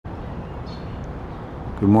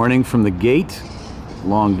Good morning from the gate.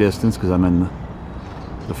 Long distance because I'm in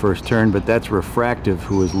the first turn, but that's Refractive,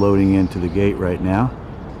 who is loading into the gate right now.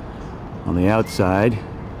 On the outside,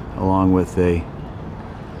 along with a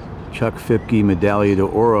Chuck Fipke Medaglia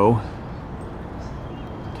d'Oro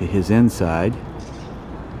to his inside.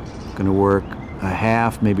 Going to work a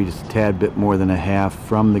half, maybe just a tad bit more than a half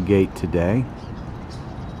from the gate today.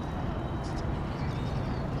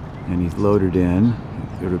 And he's loaded in,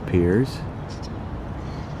 it appears.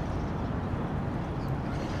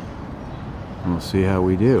 And we'll see how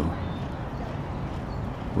we do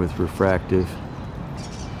with Refractive.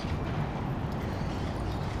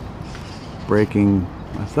 Braking,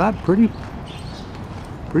 I thought, pretty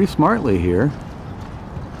smartly here.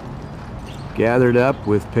 Gathered up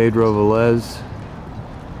with Pedro Velez.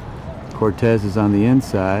 Cortez is on the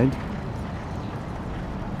inside.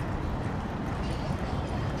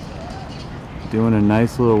 Doing a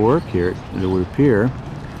nice little work here, it would appear.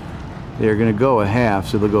 They're going to go a half,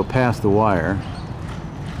 so they'll go past the wire.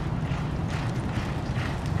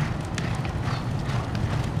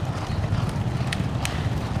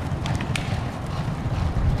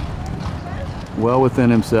 Well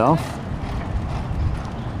within himself.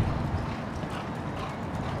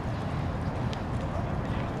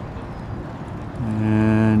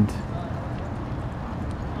 And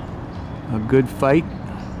a good fight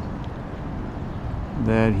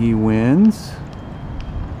that he wins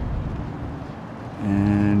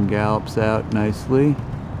and gallops out nicely.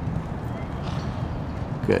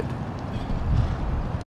 Good.